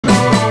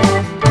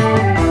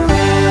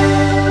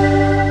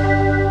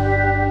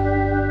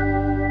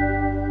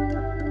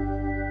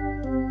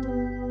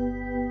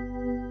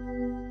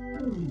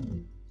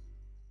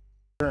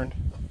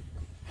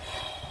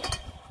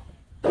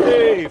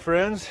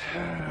friends,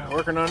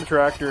 working on the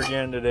tractor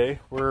again today.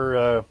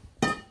 We're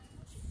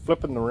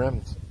flipping the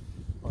rims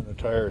on the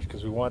tires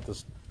because we want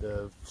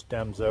the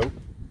stems out,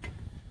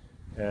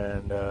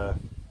 and I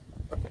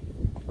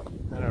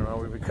don't know,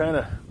 we've been kind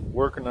of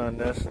working on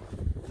this.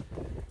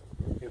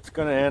 It's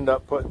going to end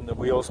up putting the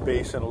wheel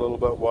space in a little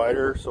bit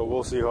wider, so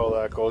we'll see how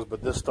that goes.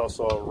 But this stuff's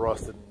all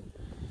rusted and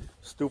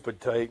stupid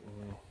tight,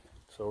 and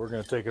so we're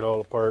going to take it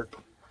all apart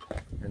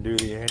and do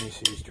the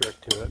anti-seize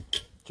trick to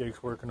it.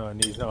 Jake's working on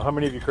these now. How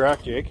many have you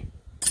cracked, Jake?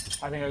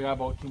 I think I got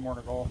about 2 more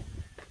to go.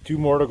 2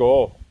 more to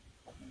go.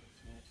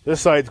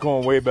 This side's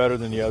going way better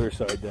than the other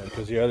side then,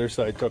 because the other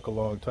side took a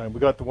long time.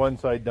 We got the one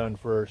side done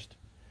first.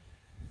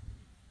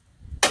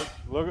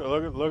 Look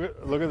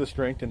at the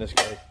strength in this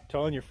guy. I'm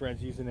telling you,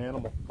 friends, he's an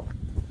animal.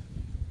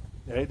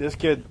 Hey, this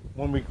kid,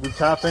 when we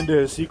tap into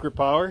his secret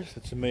powers,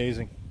 it's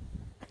amazing.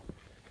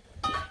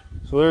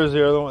 So there's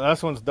the other one.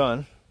 That one's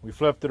done. We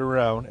flipped it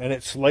around, and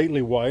it's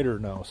slightly wider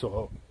now,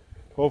 so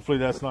hopefully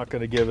that's not going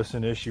to give us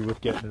an issue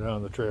with getting it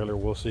on the trailer.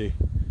 We'll see.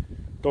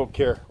 Don't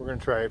care. We're going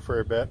to try it for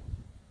a bit.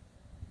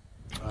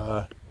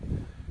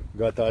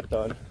 Got that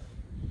done.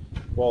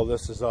 While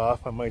this is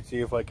off, I might see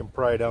if I can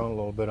pry down a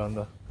little bit on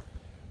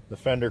the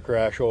fender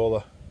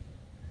crashola.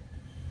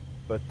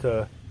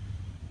 But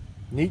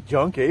neat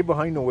junk, eh,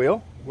 behind the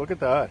wheel. Look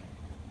at that.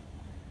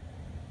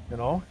 You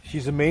know,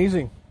 she's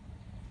amazing.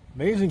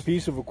 Amazing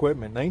piece of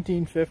equipment.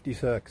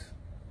 1956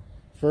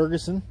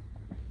 Ferguson.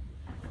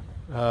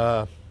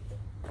 What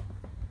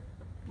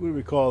do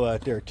we call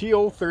that there?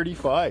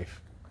 TO35.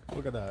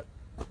 Look at that.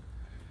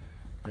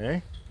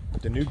 Okay.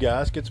 The new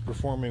gasket's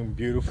performing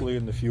beautifully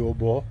in the fuel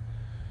bowl.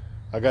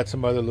 I got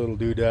some other little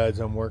doodads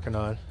I'm working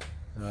on.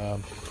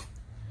 So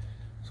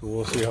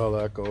we'll see how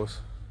that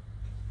goes.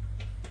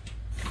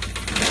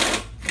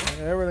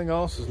 And everything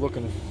else is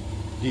looking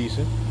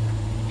decent.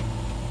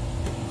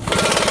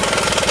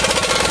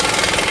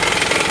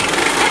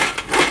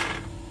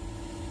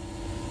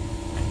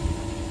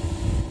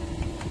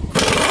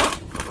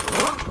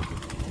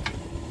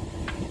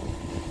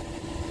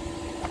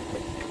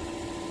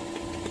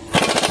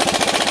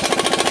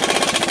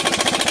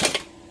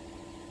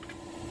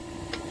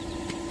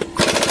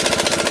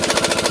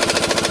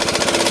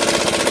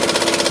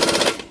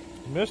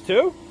 Missed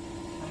too?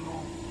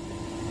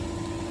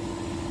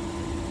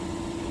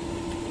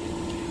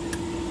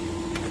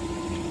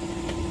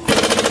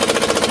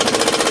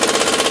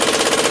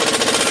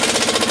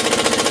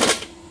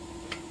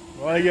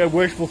 Well, you got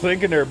wishful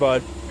thinking there,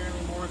 bud.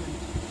 Apparently more than...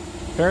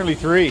 Apparently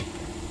 3. Yeah,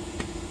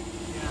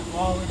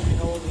 well, at least we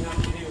know what we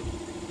have to do.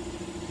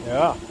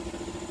 Yeah.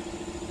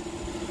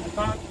 I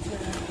thought...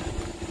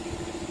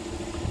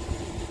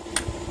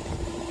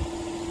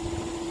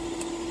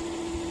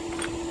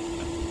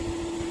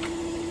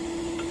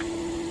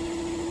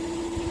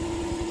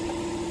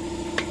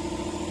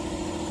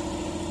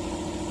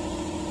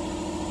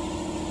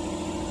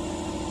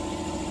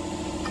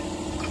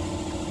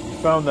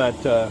 Found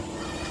that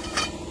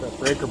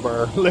breaker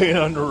bar laying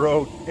on the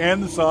road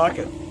and the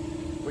socket.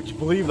 Would you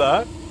believe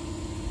that?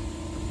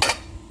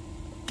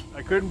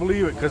 I couldn't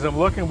believe it because I'm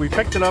looking. We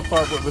picked it up.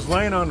 It was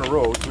laying on the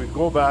road. So we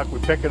go back, we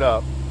pick it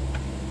up,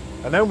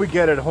 and then we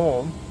get it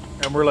home,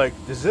 and we're like,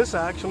 "Does this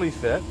actually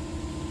fit?"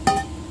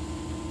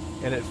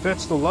 And it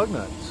fits the lug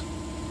nuts.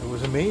 It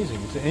was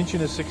amazing. It's 1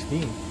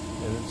 1/16",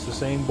 and it's the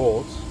same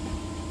bolts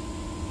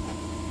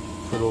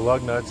for the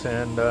lug nuts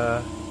and.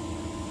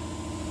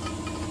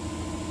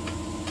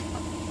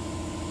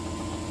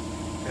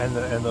 And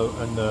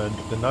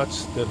the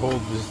nuts that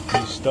hold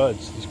these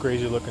studs, these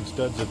crazy looking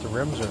studs that the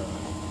rims are on.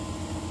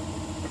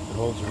 It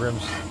holds the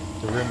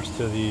rims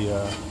to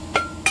the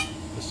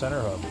center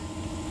hub.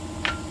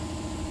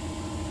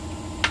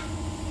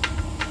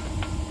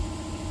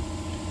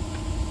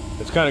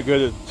 It's kind of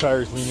good that the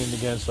tire's leaning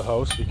against the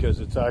house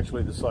because it's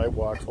actually the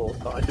sidewalks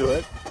holding onto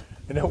it,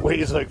 and it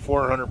weighs like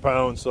 400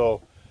 pounds,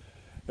 so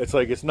it's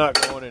like it's not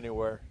going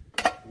anywhere.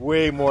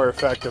 Way more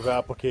effective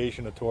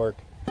application of torque.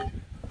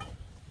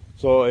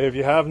 So if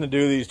you happen to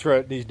do these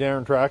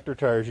darn tractor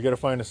tires, you got to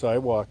find a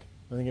sidewalk.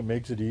 I think it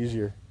makes it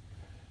easier.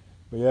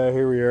 But yeah,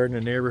 here we are in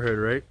the neighborhood,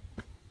 right?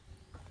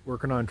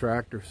 Working on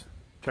tractors.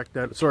 Check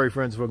that. Sorry,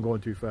 friends, if I'm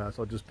going too fast.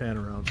 I'll just pan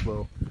around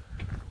slow.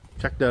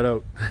 Check that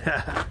out.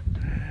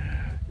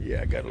 Yeah,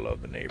 I gotta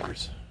love the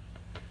neighbors.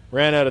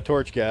 Ran out of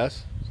torch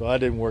gas, so that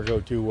didn't work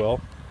out too well.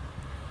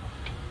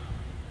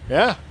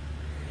 Yeah.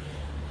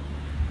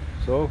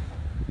 So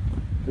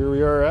here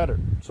we are at it.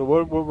 So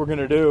what we're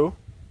gonna do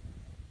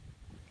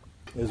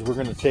is we're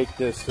going to take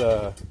this,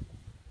 what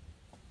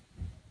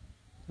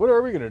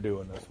are we going to do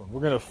on this one? We're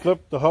going to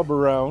flip the hub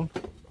around,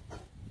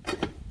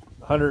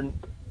 we're going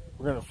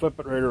to flip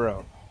it right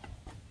around.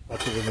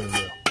 That's what we're going to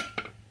do.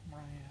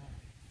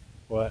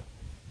 What?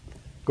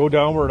 Go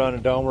downward on a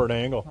downward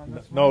angle.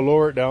 No,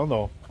 lower it down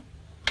though.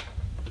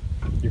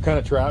 You're kind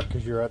of trapped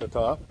because you're at the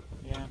top.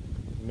 Yeah.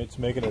 It's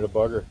making it a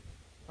bugger.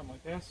 Something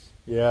like this?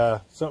 Yeah.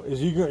 So if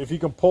you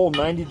can pull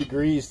 90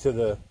 degrees to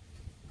the,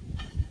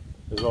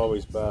 is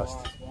always best.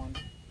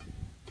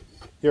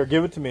 Here,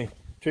 give it to me.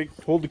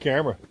 Hold the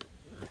camera.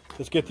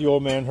 Let's get the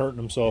old man hurting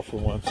himself for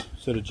once,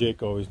 instead of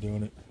Jake always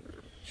doing it.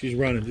 She's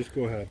running, just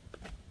go ahead.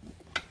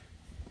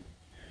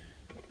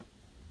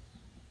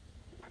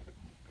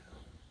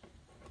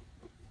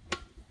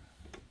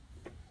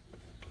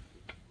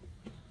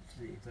 Let's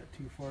see, is that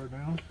too far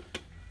down?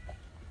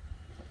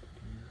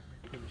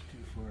 It was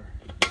too far.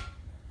 I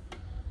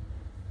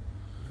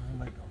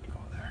might not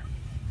go there.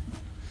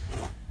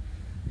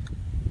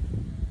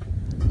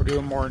 We're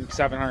doing more than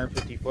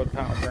 750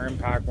 foot-pounds. Our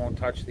impact won't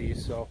touch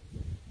these, so.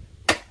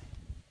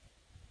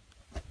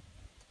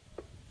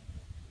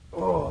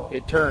 Oh.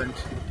 It turns.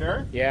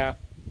 Turn? Yeah.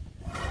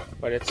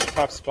 But it's a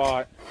tough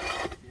spot.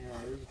 Yeah,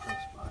 it is a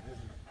tough spot,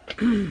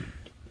 isn't it?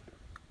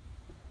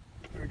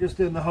 We're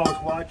just in the house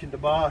watching the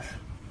boss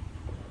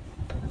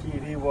on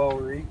TV while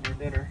we're eating our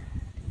dinner.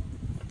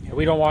 Yeah,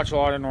 we don't watch a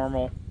lot of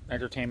normal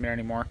entertainment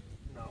anymore.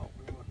 No,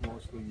 we watch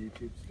mostly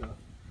YouTube stuff.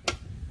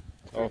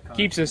 So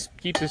keeps us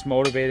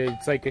motivated.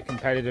 It's like a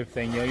competitive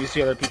thing. You know, you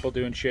see other people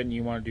doing shit and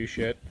you want to do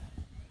shit.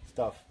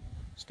 Stuff.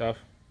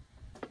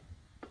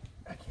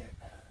 I can't.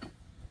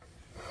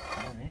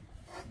 Alright.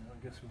 I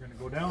guess we're gonna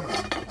go down there.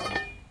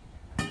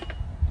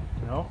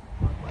 No,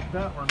 not like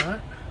that, we're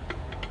not.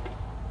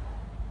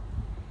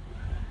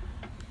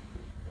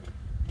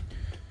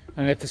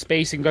 And if the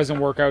spacing doesn't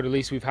work out, at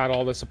least we've had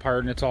all this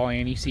apart and it's all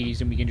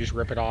anti-seized and we can just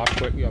rip it off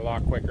a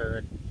lot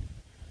quicker.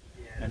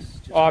 And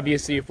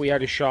obviously, if we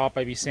had a shop,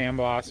 I'd be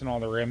sandblasting all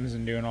the rims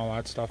and doing all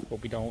that stuff,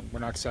 but we don't. We're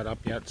not set up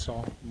yet,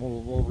 so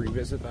we'll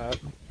revisit that.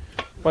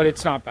 But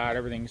it's not bad.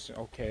 Everything's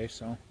okay,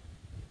 so.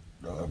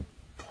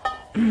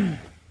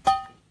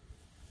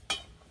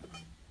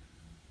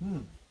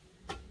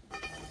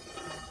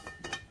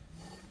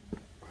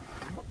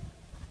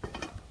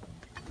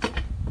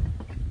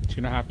 Just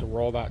gonna have to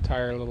roll that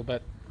tire a little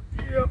bit.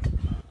 Yep.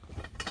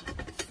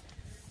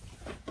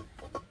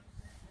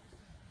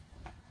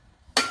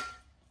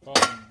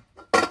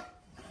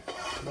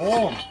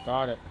 Boom.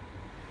 Got it.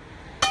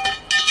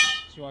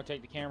 So you want to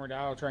take the camera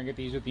down? I'll try and get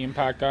these with the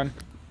impact gun.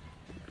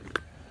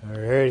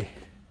 Alrighty.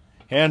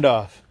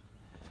 Handoff.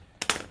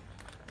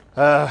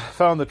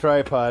 Found the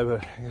tripod,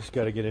 but I just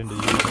got to get into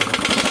using it.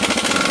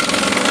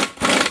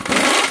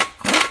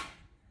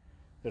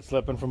 It's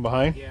slipping from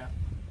behind? Yeah.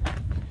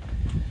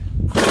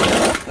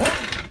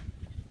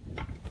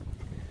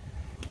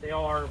 They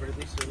all are, but at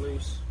least they're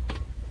loose.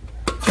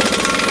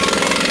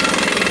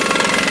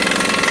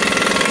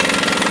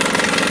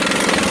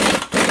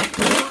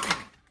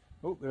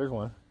 Oh, there's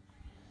one.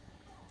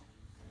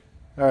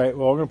 All right,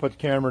 well, we're gonna put the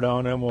camera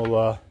down and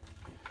we'll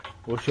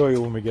show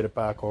you when we get it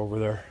back over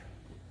there.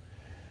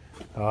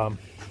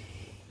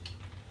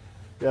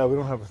 Yeah, we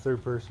don't have a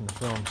third person to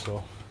film,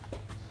 so.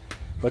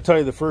 But I'll tell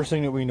you the first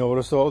thing that we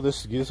noticed, though,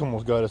 this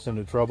almost got us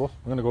into trouble.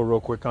 I'm gonna go real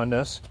quick on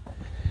this.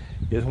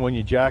 Is when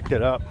you jacked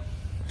it up.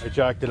 I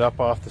jacked it up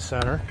off the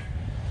center,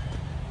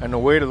 and the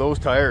weight of those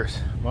tires,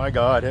 my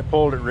God, it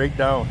pulled it right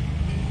down.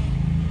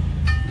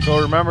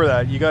 So remember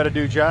that you got to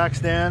do jack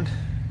stand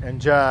and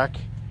jack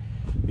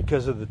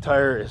because of the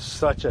tire is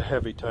such a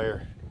heavy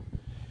tire.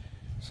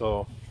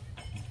 So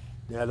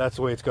yeah, that's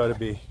the way it's got to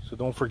be. So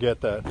don't forget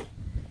that.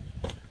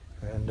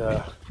 And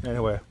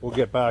anyway, we'll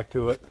get back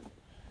to it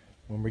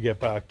when we get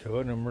back to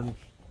it, and we're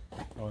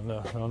on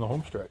the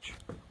home stretch.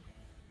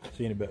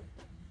 See you in a bit.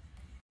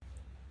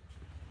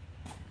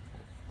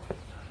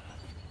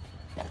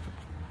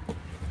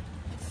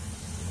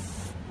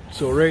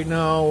 So right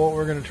now what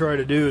we're going to try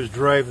to do is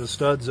drive the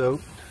studs out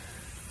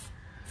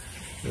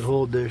that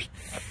hold this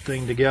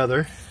thing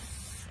together,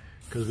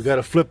 because we got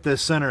to flip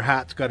this center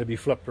hat's got to be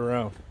flipped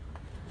around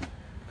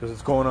because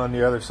it's going on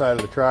the other side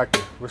of the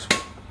tractor. It's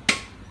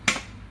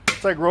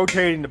like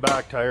rotating the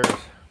back tires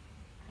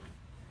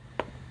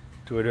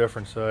to a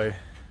different side.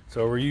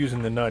 So we're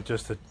using the nut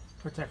just to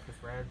protect the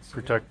threads.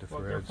 Protect the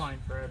Well, threads. they're fine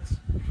threads.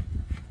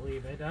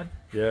 Believe it, Dad?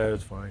 Yeah,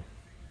 it's fine.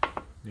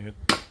 Yeah.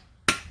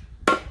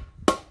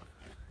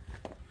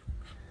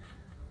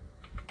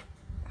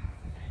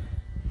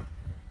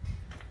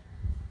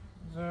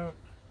 So,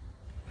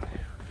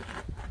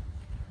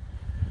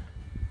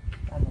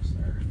 almost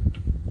there.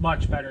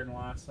 Much better than the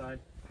last side.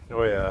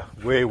 Oh yeah,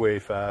 way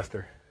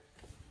faster.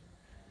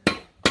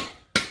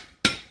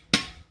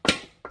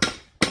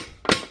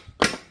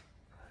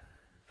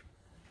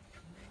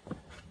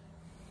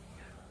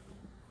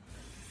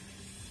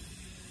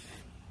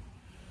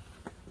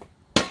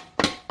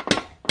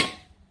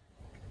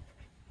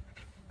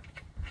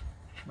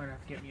 Might have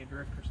to get me a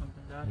drift or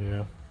something, Dad.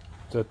 Yeah.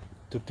 Is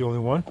that the only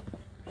one?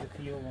 The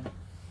feel one.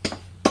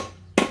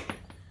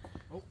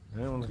 Oh.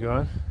 That one's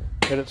gone.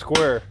 Hit it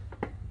square.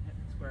 Hit it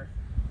square.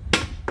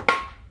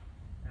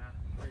 Yeah,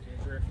 there's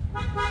a drift.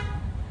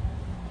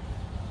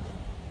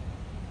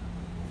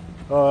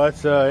 Oh,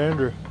 that's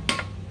Andrew.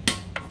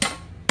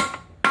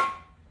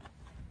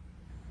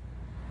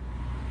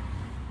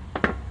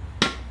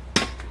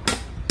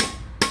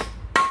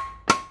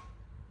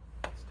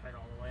 It's tight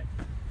all the way.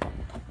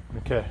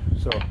 Okay,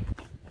 so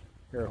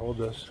here, hold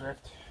this.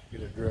 Drift.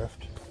 Get a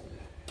drift.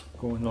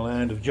 Go in the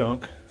land of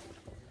junk.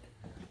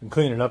 Been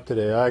cleaning up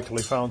today. I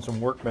actually found some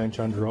workbench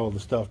under all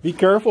the stuff. Be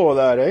careful with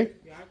that, eh?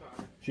 Yeah, I got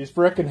She's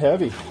frickin'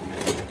 heavy.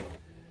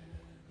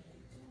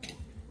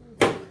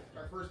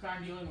 Our first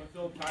time dealing with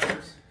filled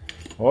tires.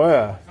 Oh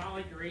yeah. It's not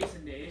like the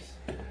racing days.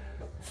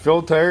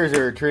 Filled tires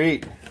are a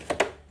treat.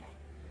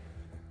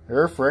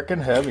 They're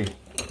frickin' heavy.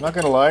 I'm not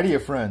gonna lie to you,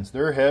 friends.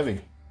 They're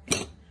heavy.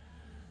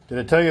 Did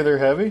I tell you they're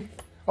heavy?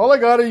 All I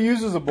gotta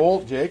use is a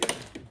bolt, Jake.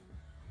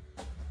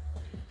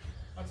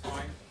 That's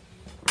fine.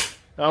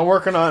 I'm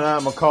working on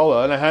that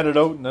McCullough, and I had it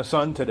out in the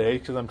sun today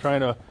because I'm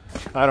trying to,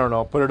 I don't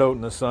know, put it out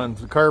in the sun.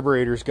 The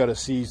carburetor's got a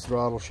seized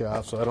throttle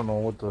shaft, so I don't know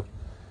what the,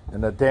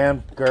 and the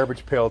damn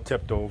garbage pail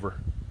tipped over.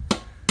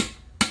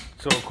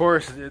 So of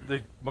course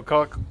the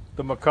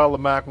McCullough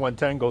Mac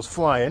 110 goes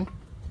flying,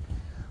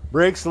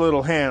 breaks the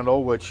little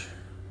handle, which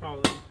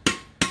Probably.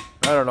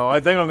 I don't know. I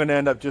think I'm going to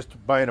end up just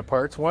buying a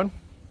parts one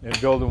and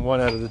building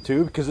one out of the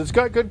two because it's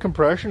got good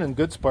compression and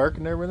good spark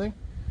and everything.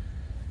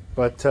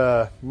 But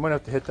you might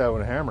have to hit that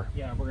with a hammer.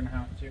 Yeah, we're gonna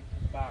have to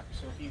back.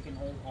 So if you can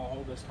hold, I'll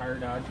hold this tire,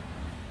 Dad.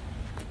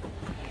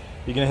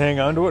 You can hang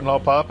on to it and I'll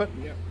pop it.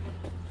 Yep.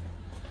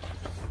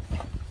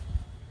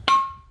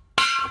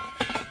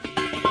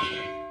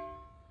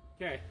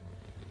 Okay.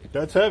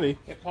 That's heavy.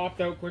 It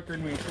popped out quicker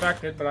than we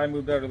expected, but I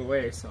moved out of the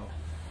way, so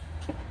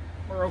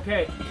we're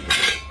okay.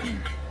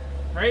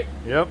 Right?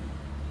 Yep.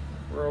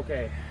 We're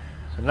okay.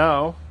 So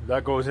now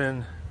that goes in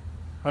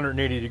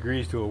 180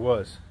 degrees to it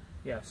was.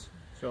 Yes.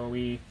 So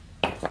we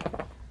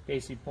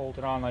basically bolt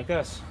it on like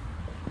this.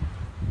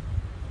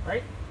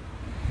 Right?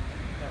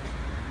 Yes.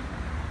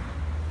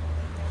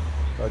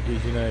 That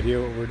gives you an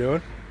idea what we're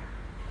doing.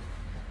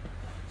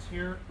 It's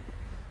here.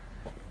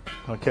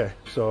 Okay,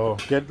 so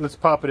let's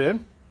pop it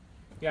in.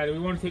 Yeah, do we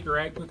want to take a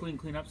rag quickly and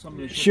clean up some of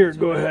this? Sure,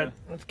 go ahead.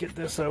 Let's get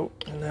this out,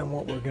 and then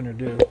what we're gonna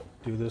do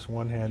this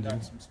one-handed.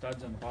 Got some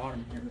studs on the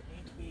bottom here that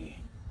need to be.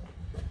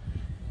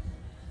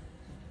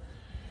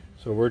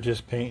 So we're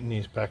just painting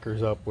these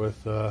peckers up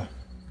with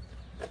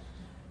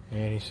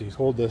anti-seize.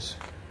 Hold this.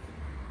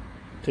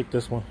 Take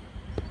this one.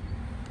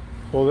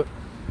 Hold it.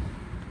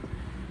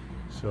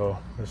 So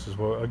this is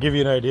what I'll give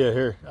you an idea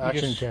here.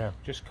 Action cam.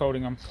 Just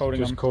coating them,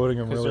 Just coating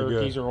them really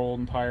good. These are old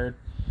and tired.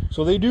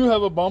 So they do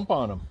have a bump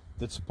on them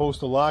that's supposed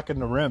to lock in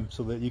the rim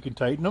so that you can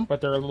tighten them.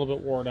 But they're a little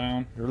bit wore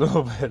down. They're a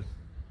little bit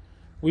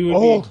We would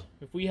old.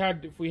 Be, if we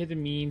had the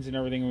means and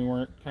everything, we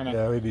weren't kind of.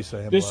 Yeah, we'd be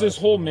saying. This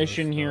whole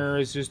mission here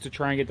is just to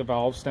try and get the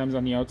valve stems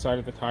on the outside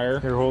of the tire.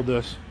 Here, hold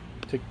this.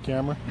 Take the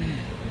camera.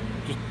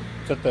 Just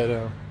set that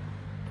down.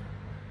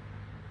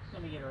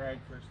 Let me get a rag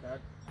first, Dad.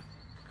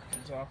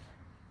 Hands off.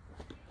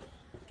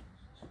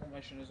 This whole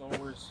mission is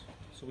over,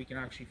 so we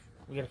gotta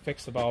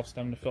fix the valve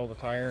stem to fill the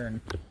tire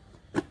and.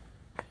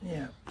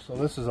 Yeah. So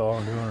this is all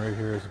I'm doing right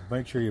here is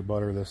make sure you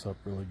butter this up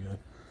really good.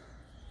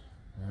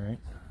 All right.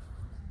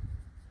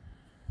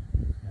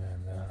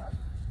 And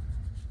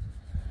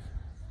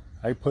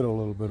I put a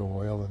little bit of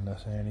oil in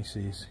this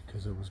anti-seize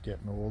because it was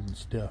getting old and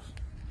stiff.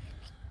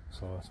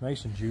 So it's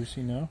nice and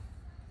juicy now.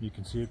 You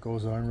can see it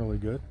goes on really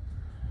good.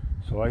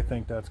 So I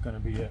think that's going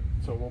to be it.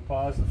 So we'll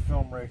pause the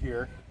film right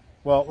here.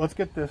 Well, let's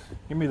get this.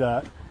 Give me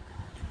that.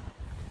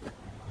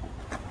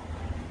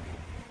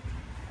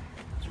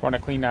 Just want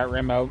to clean that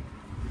rim out.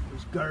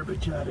 There's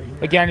garbage out of here.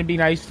 Again, it'd be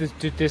nice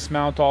to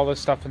dismount all this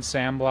stuff and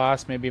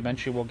sandblast. Maybe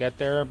eventually we'll get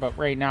there. But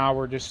right now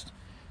we're just,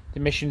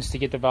 the mission's to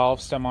get the valve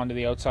stem onto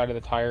the outside of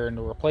the tire and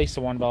to replace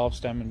the one valve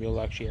stem and be able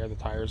to actually air the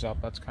tires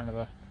up. That's kind of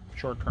the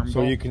short-term goal.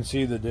 So you can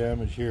see the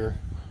damage here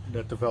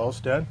at the valve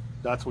stem.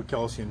 That's what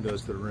calcium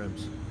does to the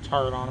rims. It's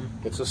hard on them.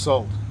 It's a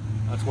salt.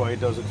 That's why it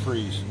doesn't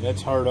freeze.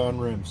 That's hard on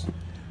rims.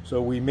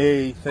 So we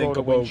may think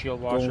about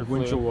windshield wash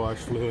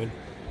fluid,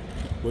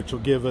 which will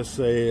give us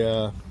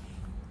a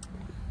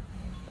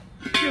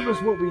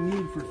what we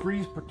need for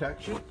freeze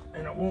protection,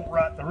 and it won't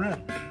rot the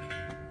rim.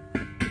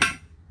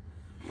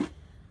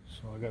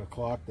 So I gotta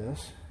clock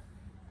this.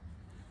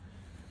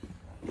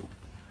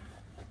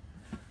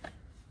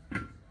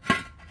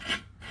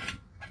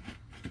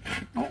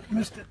 Oh,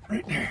 missed it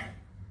right there.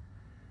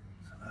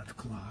 So that's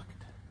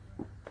clocked.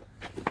 And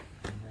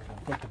then I'll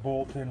put the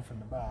bolt in from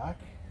the back.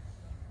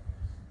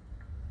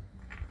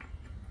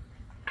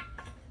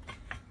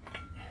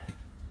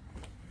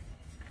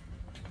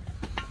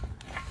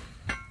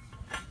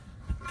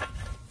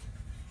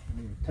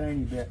 I need a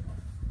tiny bit.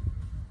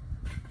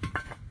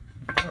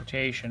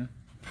 Rotation.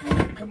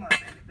 Come on,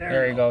 baby.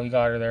 There you go. You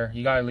got her there.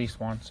 You got at least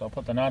one. So I'll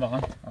put the nut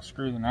on. I'll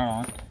screw the nut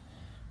on.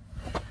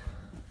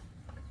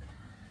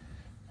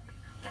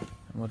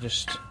 And we'll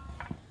just.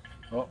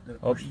 Oh,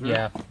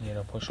 yeah. You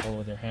know, push hold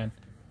with your hand.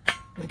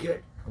 Okay.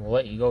 We'll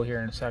let you go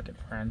here in a second,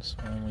 friends.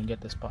 When we get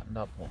this buttoned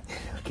up,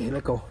 Okay,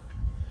 let go.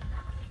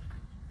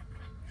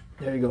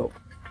 There you go.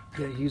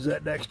 Gotta use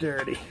that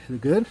dexterity. Is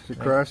it good? Is it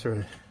cross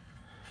or?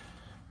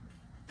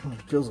 Oh,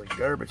 it feels like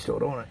garbage though,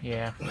 don't it?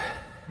 Yeah.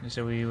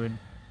 So we would.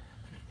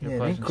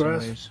 Yeah, it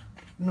cross.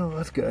 No,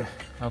 that's good.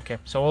 Okay,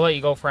 so we'll let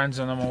you go, friends,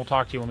 and then we'll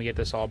talk to you when we get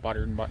this all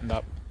buttered and buttoned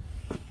up.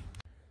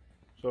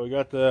 So we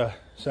got the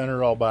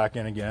center all back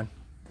in again.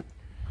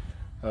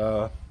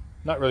 Not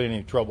really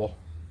any trouble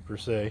per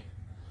se.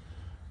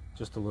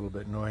 Just a little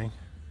bit annoying.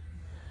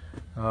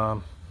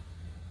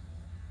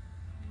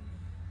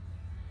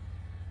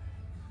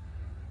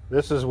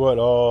 this is what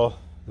all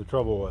the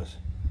trouble was.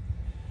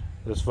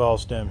 This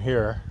valve stem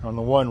here, on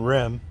the one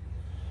rim,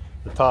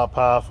 the top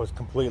half was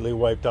completely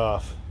wiped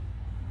off.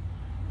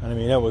 And I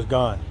mean, it was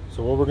gone.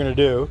 So what we're going to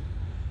do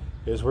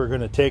is we're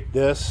going to take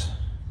this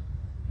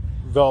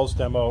valve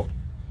stem out,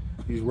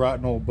 these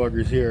rotten old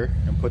buggers here,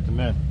 and put them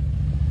in.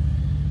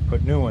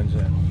 Put new ones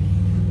in.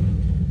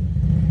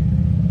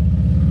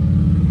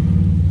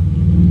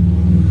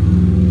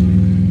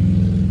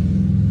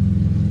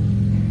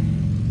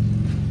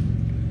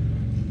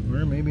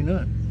 Or maybe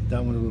not.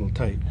 That one's a little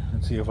tight.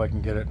 Let's see if I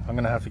can get it. I'm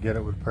going to have to get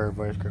it with a pair of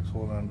vice grips.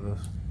 Hold on to this.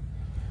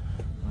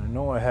 I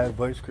know I had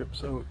vice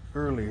grips out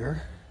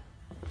earlier.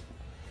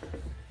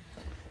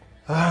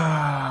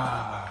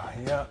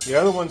 Yeah, the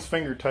other one's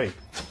finger tight,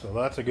 so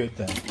that's a good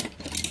thing.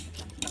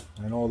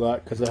 I know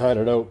that because I had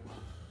it out.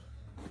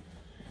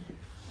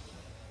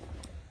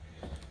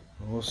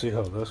 We'll see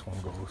how this one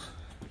goes.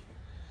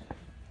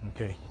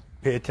 Okay,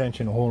 pay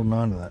attention to holding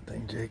on to that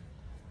thing, Jake.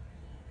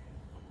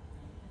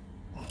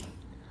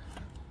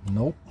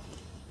 Nope.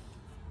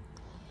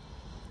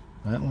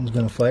 That one's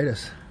gonna fight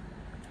us.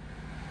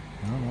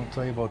 I'll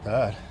tell you about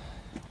that.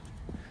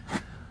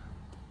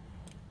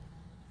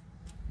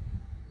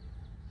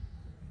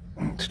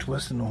 It's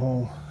twisting the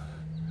whole,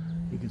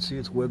 you can see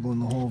it's wiggling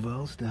the whole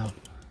valves down.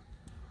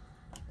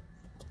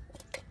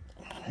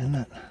 Isn't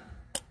it?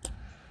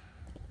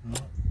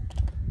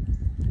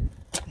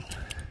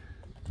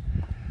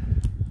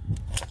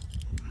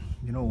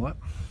 You know what?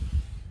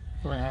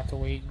 We're gonna have to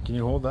wait. Can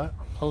you hold that?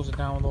 Hose it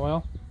down with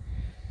oil.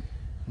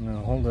 No,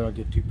 hold it. I'll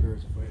get 2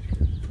 pairs of vice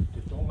grips.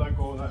 Just don't let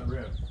go of that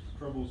rib.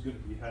 Trouble's gonna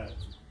be had.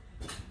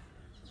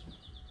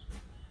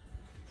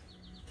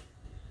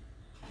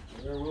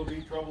 There will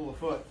be trouble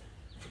afoot.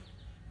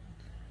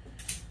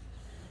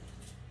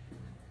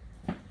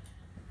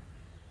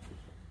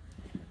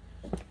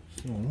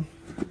 So,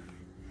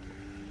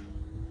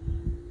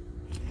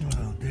 what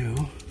I'll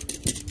do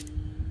is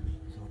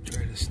I'll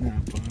try to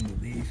snap onto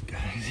these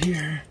guys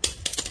here.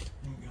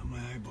 I got my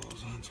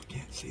eyeballs on, so I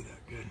can't see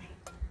that good.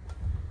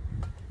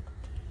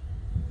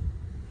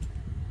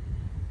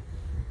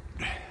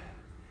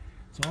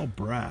 It's all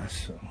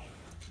brass, so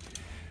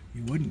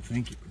you wouldn't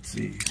think you would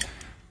see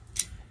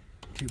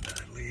too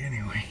badly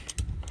anyway.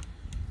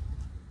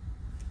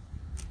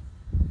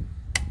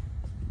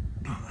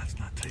 Oh, that's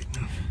not tight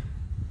enough.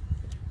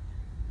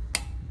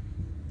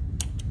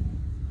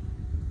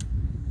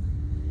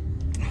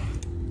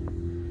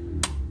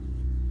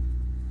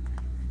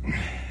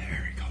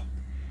 There we go.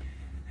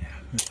 Yeah,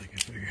 just like I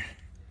figured.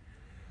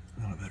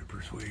 Not a bit of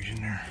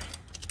persuasion there.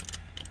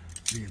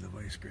 Via the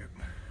vice grip.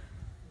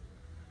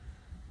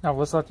 Now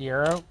let's let the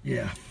air out.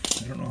 Yeah,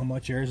 I don't know how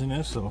much air is in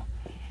this, so.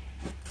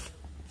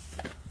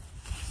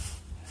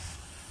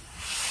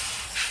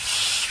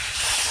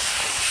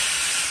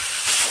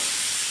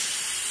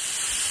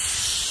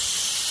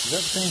 Is that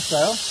the same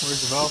style?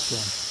 Where's the valve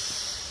stem?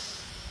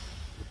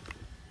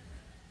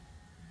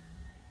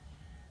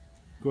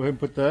 Go ahead and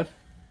put that.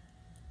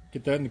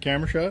 Get that in the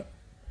camera shot.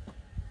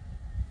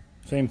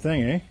 Same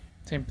thing, eh?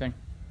 Same thing.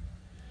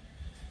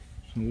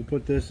 So we'll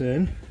put this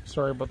in.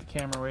 Sorry about the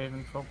camera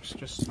waving, folks.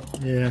 Just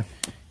yeah.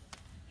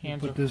 Hands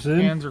put are, this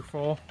in. Hands are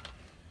full.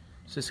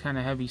 It's just kind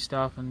of heavy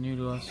stuff and new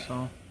to us,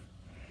 so.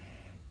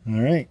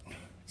 All right.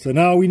 So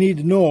now we need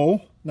to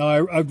know. Now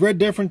I've read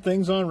different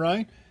things on,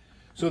 right?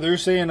 So they're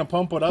saying to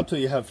pump it up till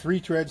you have 3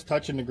 treads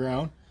touching the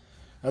ground.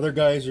 Other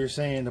guys are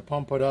saying to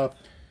pump it up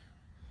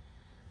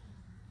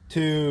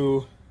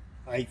to,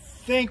 I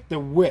think, the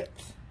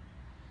width.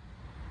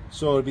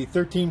 So it'd be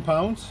 13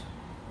 pounds.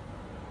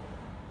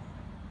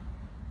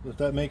 If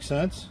that makes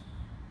sense.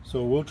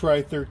 So we'll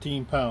try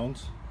 13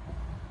 pounds.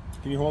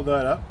 Can you hold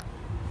that up?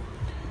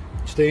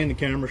 Stay in the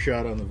camera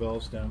shot on the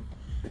valve stem.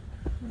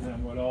 And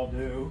then what I'll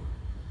do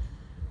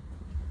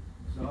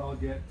is I'll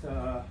get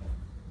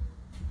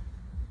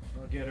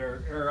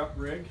our air up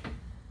rig.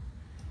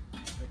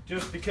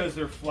 Just because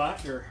they're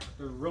flat, they're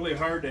really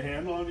hard to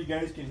handle. I don't know if you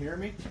guys can hear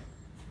me,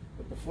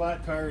 but the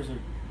flat tires are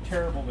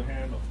terrible to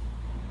handle.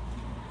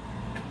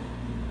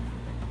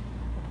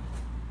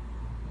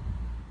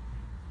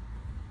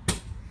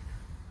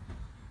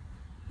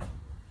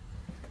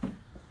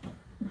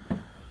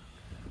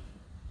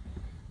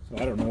 So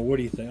I don't know, what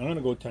do you think? I'm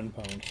gonna go 10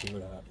 pounds, see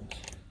what happens.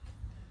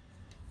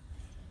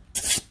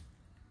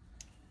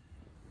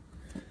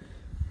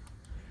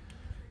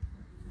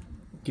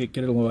 Get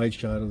a wide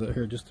shot of it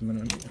here, just a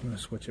minute. I'm going to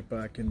switch it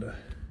back into,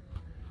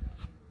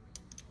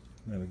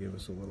 that'll give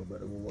us a little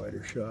bit of a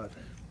wider shot.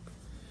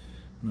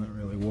 Not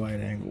really wide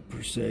angle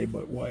per se,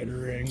 but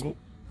wider angle.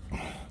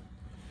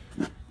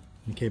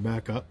 Okay,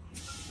 back up.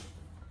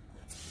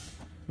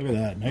 Look at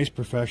that, nice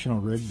professional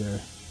rig there.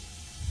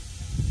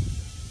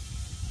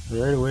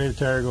 Right away the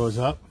tire goes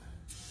up.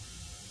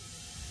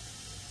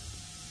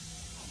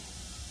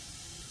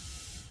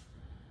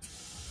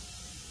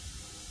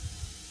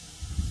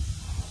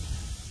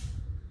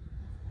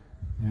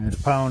 And a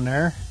pound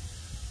there.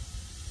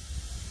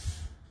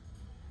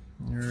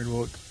 You're at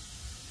about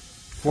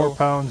 4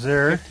 pounds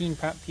there. 15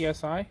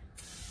 psi.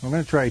 I'm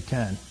going to try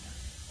 10.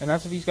 And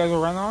that's what these guys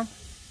will run on?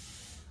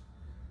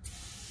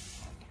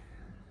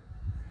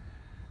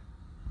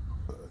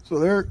 So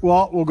there,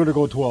 well, we're going to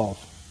go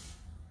 12.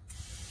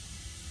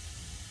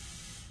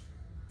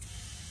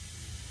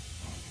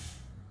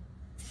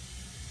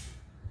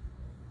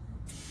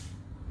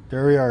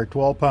 There we are,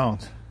 12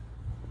 pounds.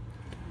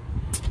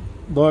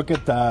 Look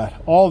at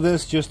that. All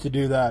this just to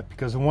do that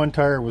because the one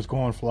tire was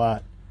going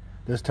flat.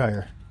 This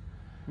tire.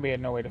 We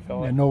had no way to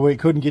fill it. And no way,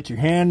 couldn't get your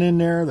hand in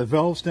there. The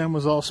valve stem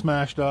was all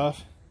smashed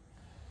off.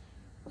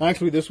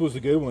 Actually, this was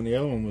the good one. The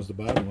other one was the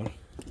bad one.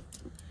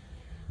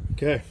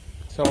 Okay.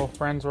 So,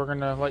 friends, we're going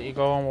to let you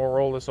go and we'll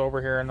roll this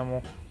over here and then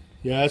we'll...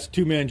 Yeah, it's a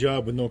two-man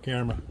job with no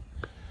camera.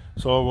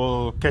 So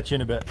we'll catch you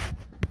in a bit.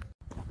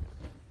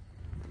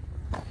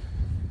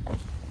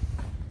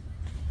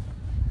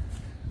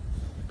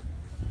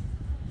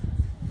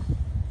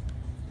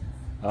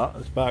 Oh,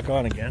 it's back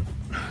on again.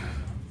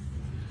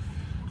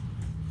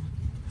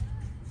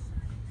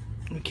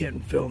 I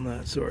can't film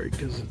that, sorry,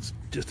 because it's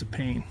just a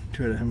pain.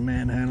 Try to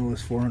manhandle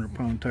this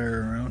 400-pound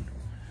tire around.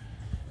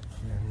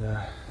 And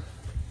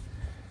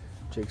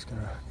Jake's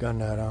gonna gun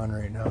that on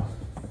right now.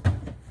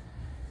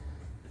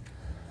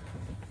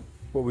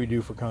 What we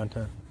do for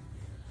content.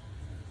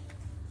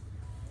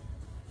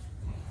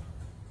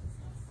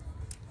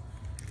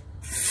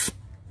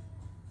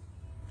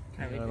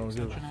 Can I leave the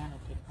extension on?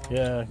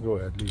 Yeah, go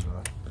ahead, leave it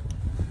on.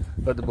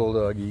 Let the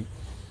bulldog eat.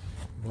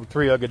 Well,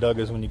 3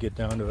 ugga-duggas when you get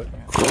down to it.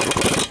 Yeah.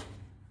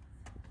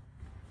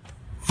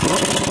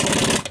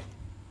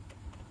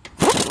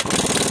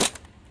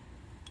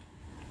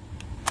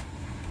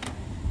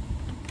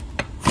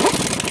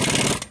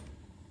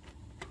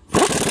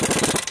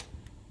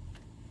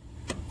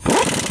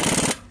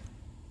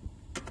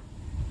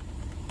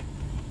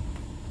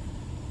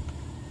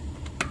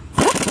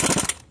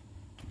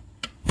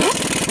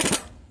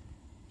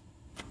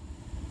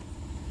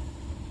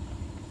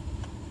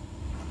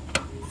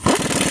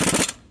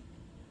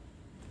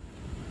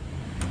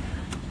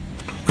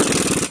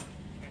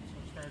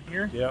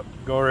 Here? Yep,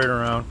 go right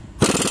around.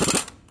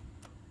 Is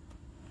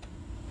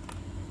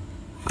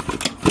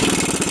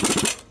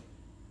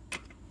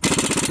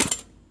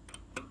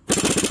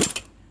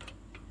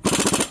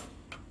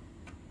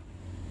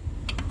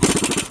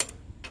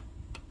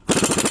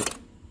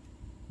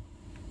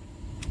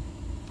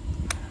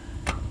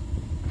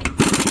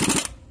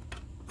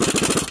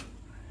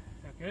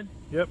that good?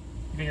 Yep.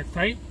 You think it's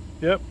tight?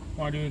 Yep.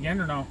 Want to do it again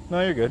or no?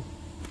 No, you're good.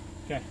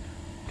 Okay.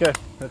 Okay,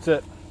 that's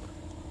it.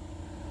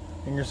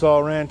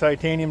 Ingersoll Rand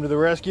Titanium to the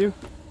rescue.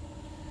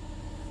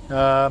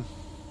 So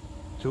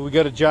we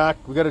got a jack.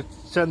 We got to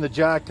send the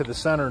jack to the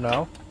center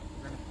now.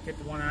 We're gonna get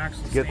the one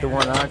axle. Get the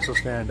one axle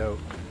stand out.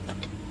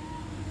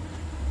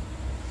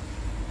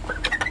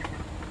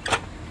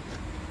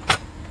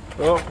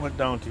 Oh, went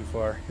down too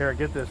far. Here,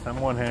 get this.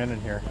 I'm one hand in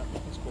here. Yeah,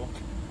 that's cool.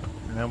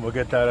 And then we'll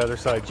get that other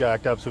side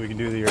jacked up so we can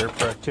do the air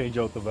pressure, change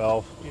out the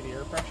valve. Do the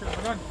air pressure.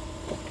 We're done.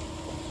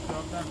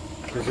 Job done.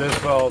 Because this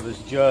valve is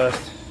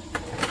just...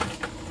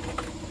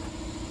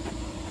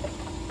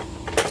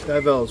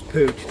 That valve's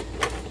pooched.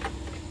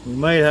 We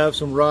might have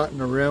some rot in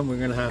the rim. We're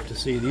going to have to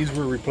see. These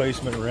were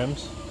replacement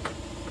rims.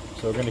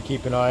 So we're going to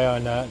keep an eye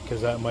on that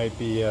because that might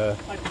be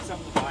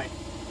something to buy.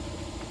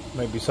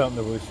 Might be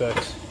something that we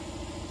fix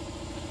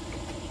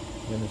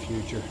in the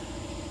future.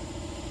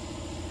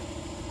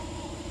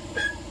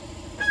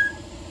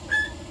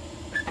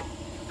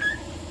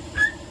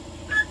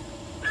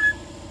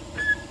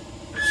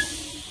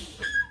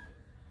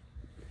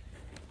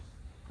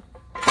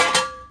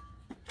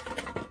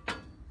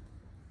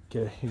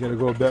 Okay, you got to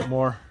go a bit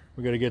more.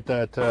 We got to get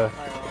that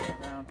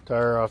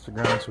tire off the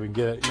ground so we can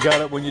get it. You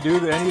got it when you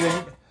do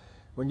anything,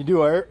 when you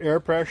do air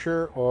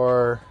pressure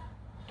or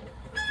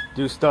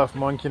do stuff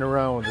monkeying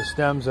around with the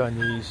stems on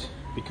these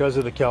because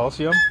of the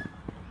calcium.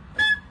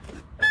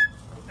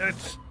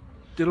 It's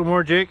a little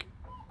more, Jake.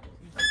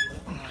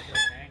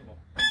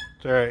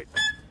 It's all right.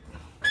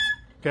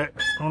 Okay,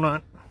 hold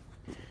on.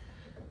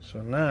 So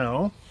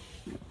now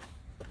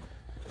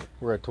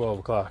we're at 12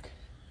 o'clock.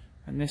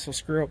 And this will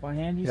screw up by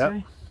hand, you Yep.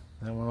 say?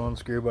 That one on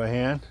screw by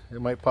hand.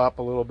 It might pop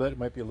a little bit. It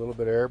might be a little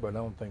bit of air, but I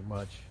don't think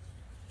much.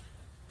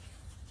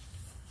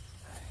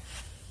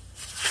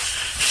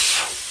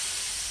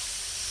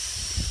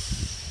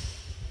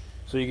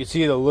 So you can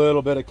see the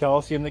little bit of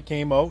calcium that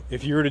came out.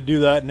 If you were to do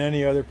that in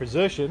any other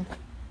position,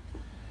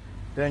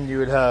 then you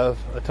would have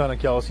a ton of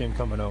calcium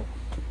coming out.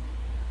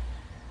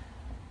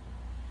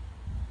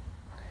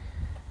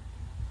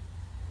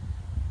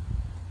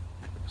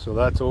 So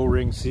that's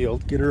O-ring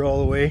sealed. Get her all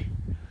the way.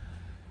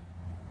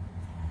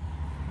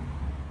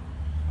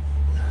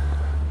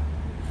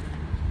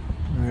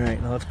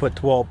 Alright, now let's put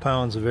 12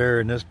 pounds of air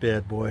in this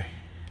bad boy.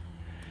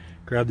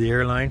 Grab the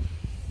airline.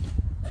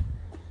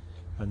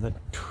 And the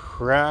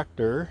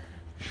tractor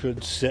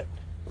should sit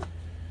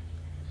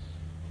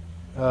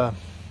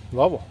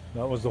level.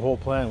 That was the whole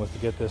plan, was to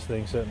get this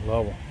thing sitting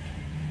level.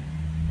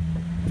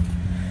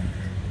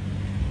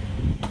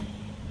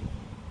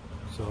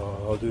 So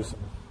I'll do some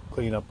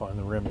cleanup on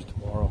the rims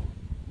tomorrow.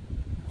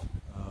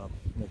 I'll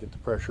get the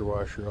pressure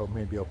washer out.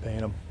 Maybe I'll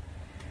paint them.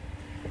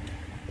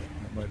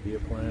 That might be a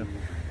plan.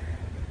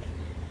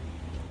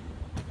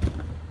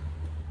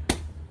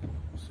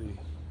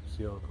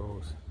 see how it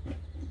goes.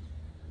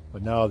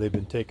 But now they've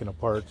been taken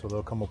apart, so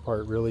they'll come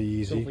apart really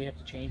easy. So if we have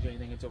to change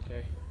anything, it's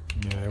okay.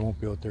 Yeah, I won't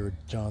be out there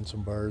with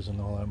Johnson bars and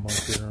all that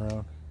monkeying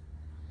around.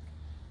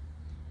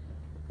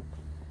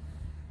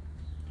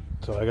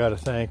 So I got to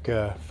thank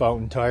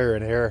Fountain Tire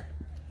and Air.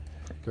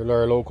 They're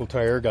our local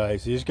tire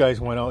guys. These guys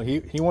went out.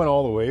 He went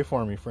all the way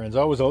for me, friends.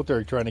 I was out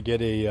there trying to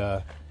get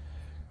a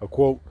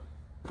quote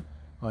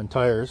on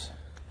tires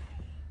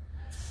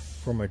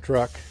for my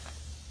truck.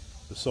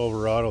 The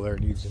Silverado there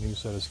needs a new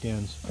set of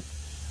skins.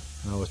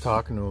 And I was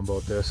talking to him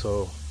about this.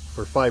 So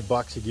for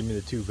 $5, he gave me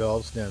the 2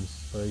 valve stems.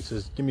 So he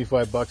says, "Give me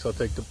 $5. I'll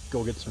take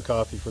go get some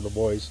coffee for the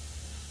boys."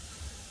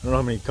 I don't know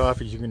how many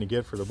coffees you're going to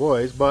get for the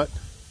boys, but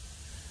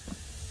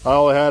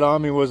all I had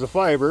on me was a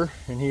fiber,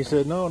 and he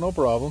said, no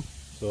problem.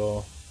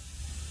 So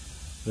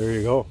there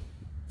you go.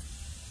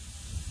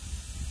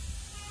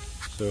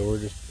 So we're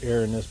just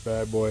airing this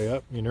bad boy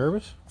up. You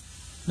nervous?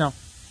 No.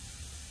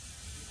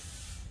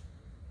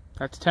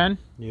 That's 10?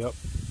 Yep.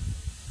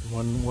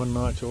 One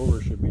notch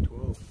over should be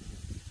 12.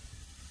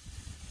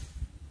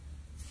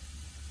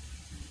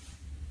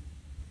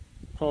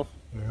 12.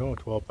 There you go,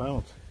 12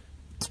 pounds.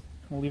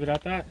 We'll leave it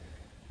at that.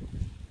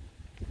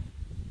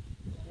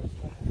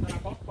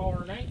 Wrap up, call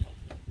her a night.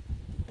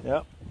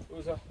 Yep. It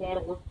was a lot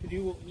of work to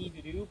do what we need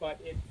to do,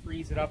 but it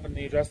frees it up and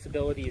the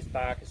adjustability is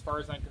back. As far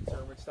as I'm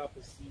concerned, when stuff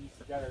is seized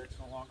together, it's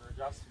no longer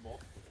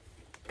adjustable.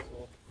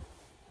 So,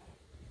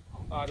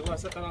 do you want to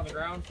set that on the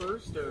ground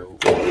first, or?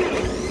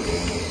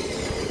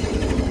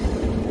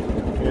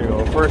 Here you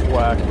go, first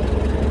whack.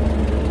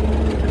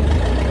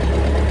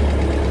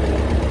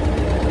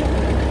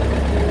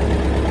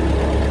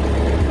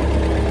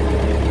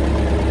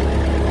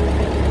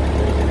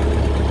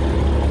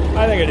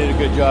 I think I did a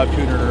good job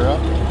tuning her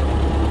up.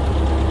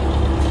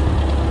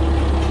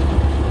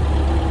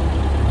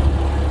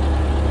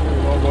 Here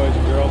we go, boys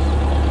and girls.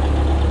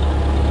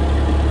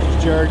 She's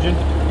charging.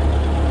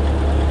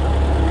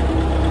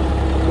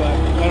 But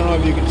I don't know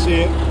if you can see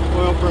it.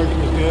 Oil pressure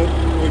is good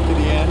right to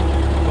the end,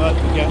 but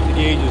the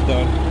gauge is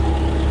done.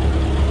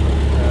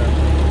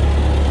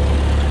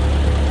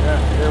 Yeah,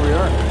 there we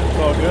are. It's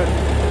all good.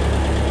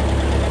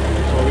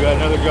 So we got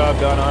another job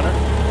done on her.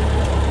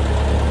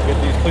 Get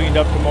these cleaned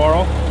up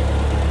tomorrow.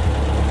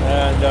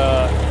 And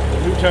the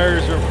new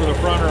tires are for the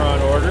front are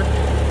on order,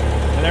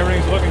 and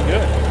everything's looking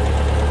good.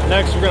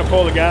 Next, we're going to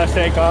pull the gas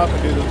tank off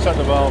and set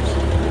the valves.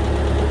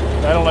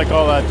 I don't like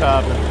all that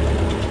topping.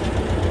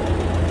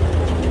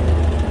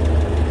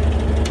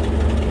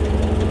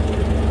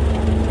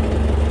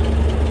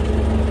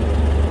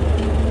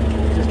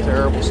 Just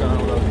terrible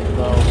sound without the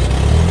valves.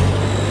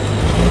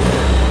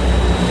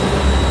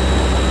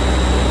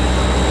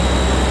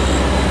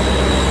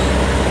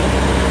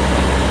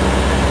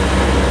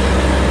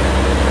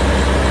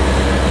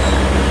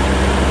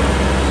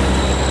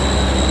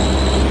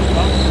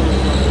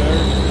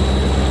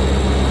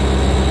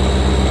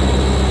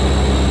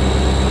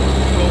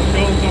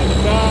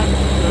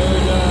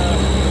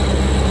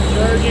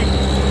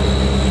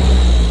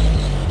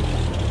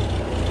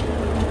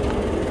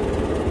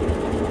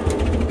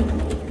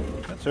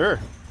 Sure.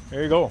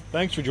 There you go.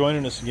 Thanks for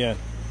joining us again.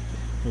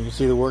 You can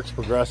see the work's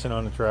progressing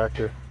on the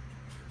tractor.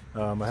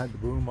 I had the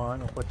boom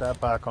on. I'll put that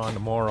back on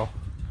tomorrow.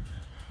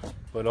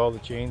 But all the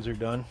chains are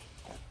done.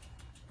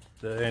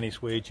 The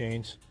anti-sway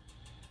chains.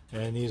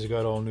 And these have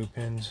got all new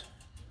pins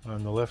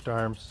on the lift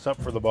arms,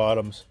 except for the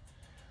bottoms.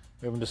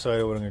 We haven't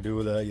decided what I'm going to do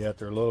with that yet.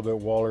 They're a little bit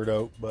wallered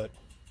out, but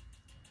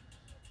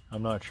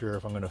I'm not sure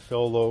if I'm going to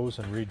fill those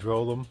and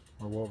re-drill them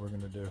or what we're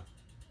going to do.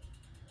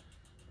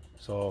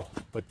 So,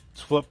 but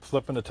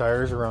flipping the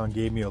tires around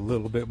gave me a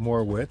little bit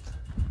more width.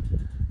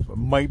 So it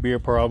might be a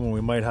problem.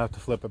 We might have to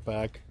flip it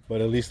back,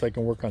 but at least I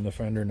can work on the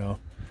fender now.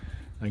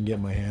 I can get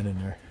my hand in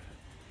there.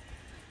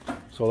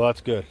 So that's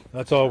good.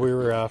 That's all we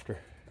were after.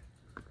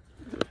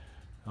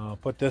 I'll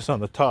put this on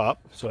the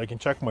top so I can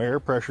check my air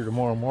pressure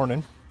tomorrow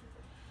morning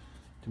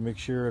to make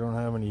sure I don't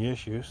have any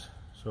issues.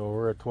 So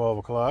we're at 12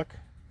 o'clock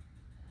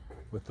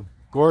with the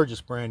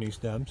gorgeous brand new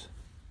stems.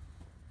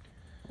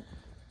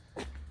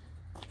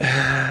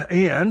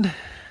 And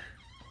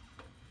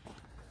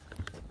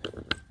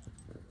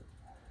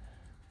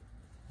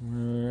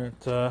we're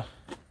at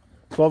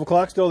 12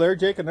 o'clock still there,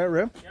 Jake, on that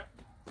rim? Yep.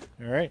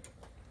 All right,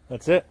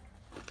 that's it.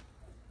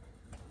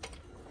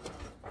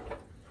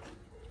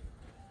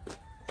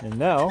 And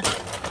now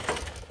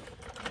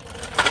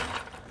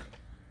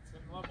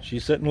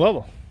she's sitting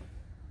level.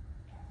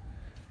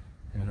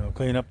 And I'll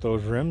clean up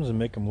those rims and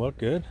make them look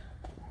good.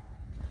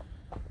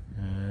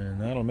 And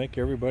that'll make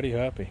everybody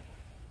happy.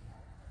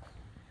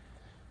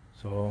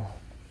 So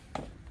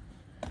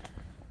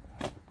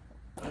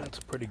that's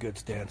a pretty good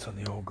stance on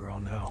the old girl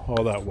now.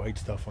 All that white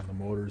stuff on the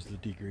motor is the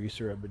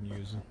degreaser I've been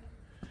using.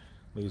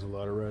 Leaves a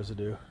lot of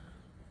residue.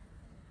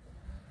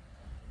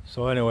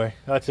 So anyway,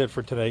 that's it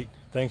for tonight.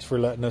 Thanks for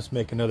letting us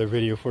make another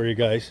video for you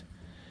guys.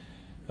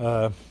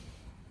 The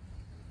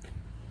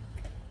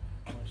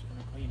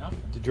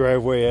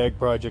driveway ag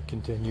project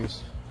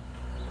continues.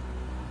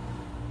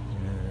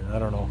 And I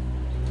don't know.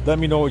 Let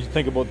me know what you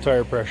think about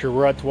tire pressure.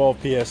 We're at 12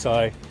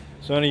 psi.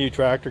 So any of you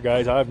tractor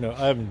guys, I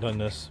haven't done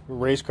this. For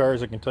race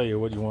cars, I can tell you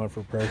what you want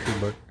for pressure,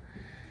 but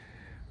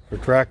for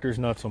tractors,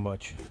 not so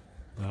much.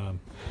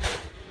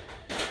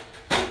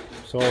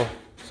 So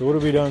what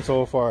have we done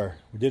so far?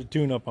 We did a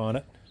tune-up on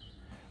it.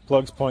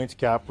 Plugs, points,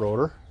 cap,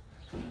 rotor,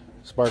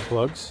 spark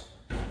plugs.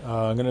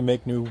 I'm gonna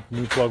make new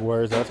plug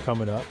wires. That's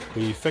coming up.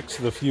 We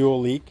fixed the fuel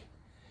leak,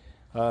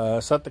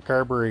 set the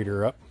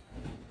carburetor up,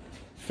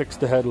 fixed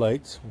the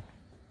headlights,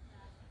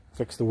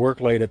 fixed the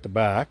work light at the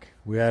back.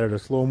 We added a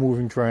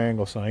slow-moving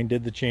triangle sign.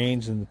 Did the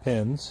chains and the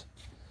pins.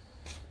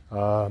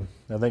 I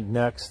think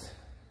next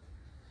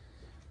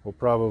we'll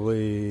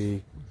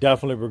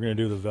definitely we're gonna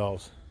do the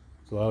valves.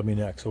 So that'll be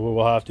next. So what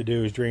we'll have to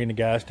do is drain the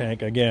gas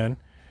tank again,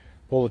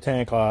 pull the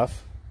tank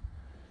off,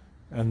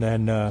 and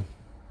then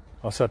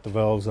I'll set the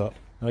valves up.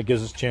 That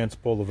gives us a chance to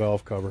pull the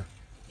valve cover.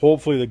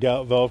 Hopefully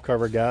the valve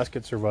cover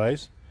gasket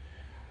survives.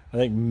 I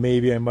think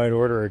maybe I might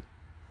order a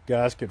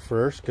gasket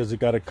first because it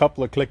got a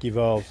couple of clicky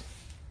valves,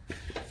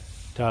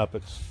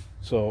 tappets.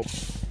 So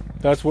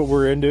that's what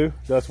we're into.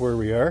 That's where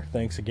we are.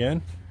 Thanks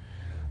again.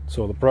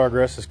 So the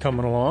progress is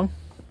coming along,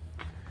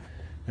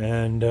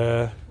 and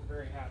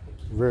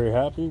very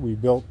happy. We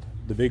built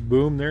the big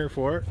boom there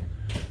for it.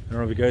 I don't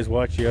know if you guys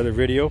watched the other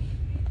video.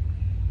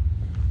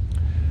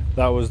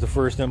 That was the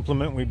first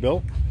implement we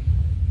built.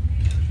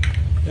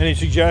 Any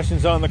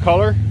suggestions on the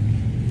color?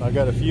 I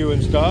got a few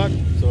in stock,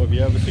 so if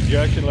you have a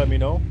suggestion, let me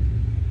know.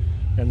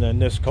 And then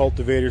this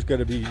cultivator's got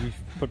to be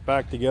put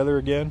back together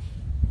again.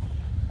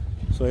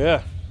 So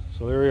yeah,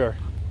 so there we are.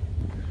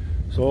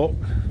 So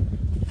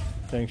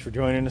thanks for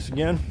joining us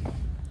again.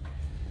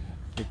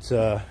 It's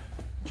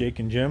Jake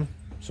and Jim,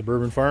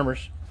 Suburban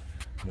Farmers.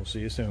 We'll see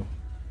you soon.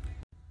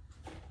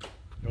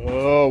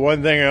 Oh,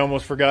 one thing I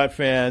almost forgot,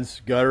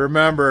 fans. Got to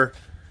remember,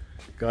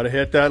 got to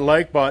hit that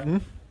like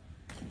button,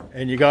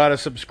 and you got to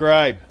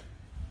subscribe.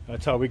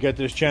 That's how we get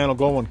this channel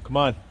going. Come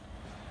on.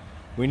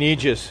 We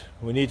need yous.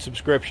 We need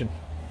subscription.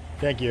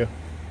 Thank you.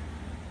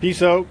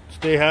 Peace out.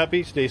 Stay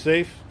happy. Stay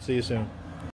safe. See you soon.